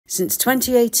Since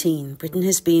 2018, Britain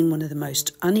has been one of the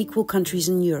most unequal countries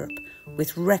in Europe,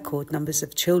 with record numbers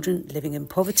of children living in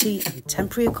poverty and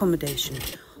temporary accommodation,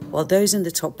 while those in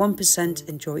the top 1%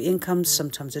 enjoy incomes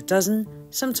sometimes a dozen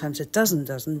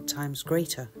times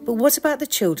greater. But what about the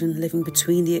children living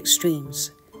between the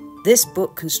extremes? This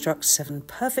book constructs 7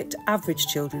 perfect average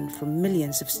children from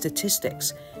millions of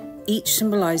statistics, each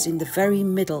symbolising the very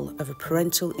middle of a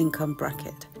parental income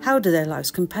bracket. How do their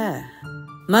lives compare?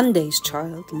 Monday's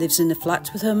child lives in a flat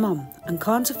with her mum and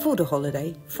can't afford a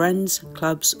holiday, friends,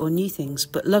 clubs or new things,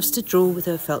 but loves to draw with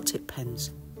her felt-tip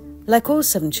pens. Like all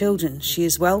 7 children, she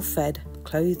is well fed,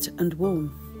 clothed and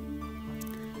warm.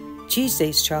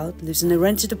 Tuesday's child lives in a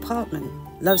rented apartment,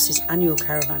 loves his annual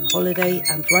caravan holiday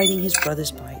and riding his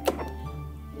brother's bike.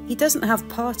 He doesn't have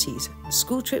parties,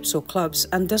 school trips or clubs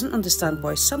and doesn't understand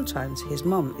why sometimes his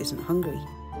mum isn't hungry.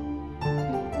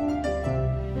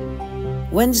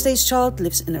 Wednesday's child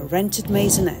lives in a rented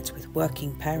maisonette with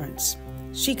working parents.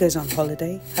 She goes on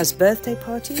holiday, has birthday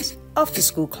parties,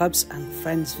 after-school clubs and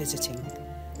friends visiting.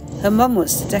 Her mum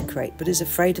wants to decorate but is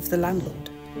afraid of the landlord.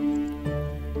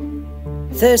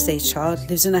 Thursday's child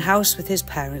lives in a house with his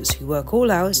parents who work all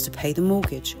hours to pay the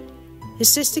mortgage. His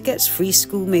sister gets free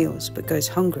school meals but goes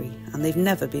hungry and they've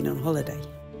never been on holiday.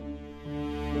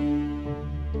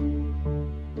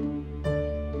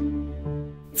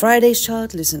 Friday's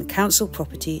child lives in a council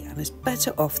property and is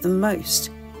better off than most.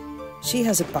 She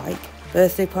has a bike,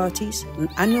 birthday parties, an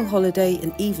annual holiday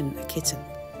and even a kitten.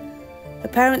 Her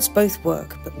parents both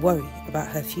work but worry about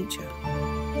her future.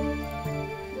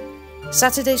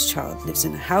 Saturday's child lives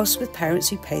in a house with parents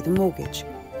who pay the mortgage.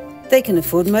 They can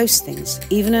afford most things,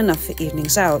 even enough for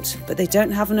evenings out, but they don't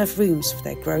have enough rooms for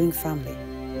their growing family.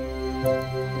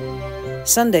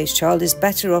 Sunday's child is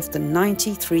better off than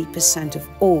 93% of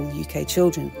all UK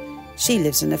children. She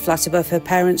lives in a flat above her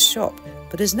parents' shop,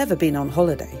 but has never been on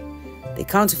holiday. They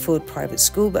can't afford private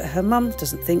school, but her mum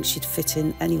doesn't think she'd fit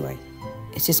in anyway.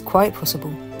 It is quite possible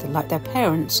that, like their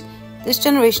parents, this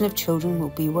generation of children will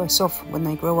be worse off when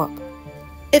they grow up.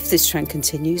 If this trend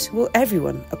continues, will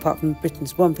everyone, apart from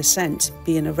Britain's 1%,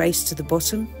 be in a race to the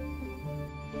bottom?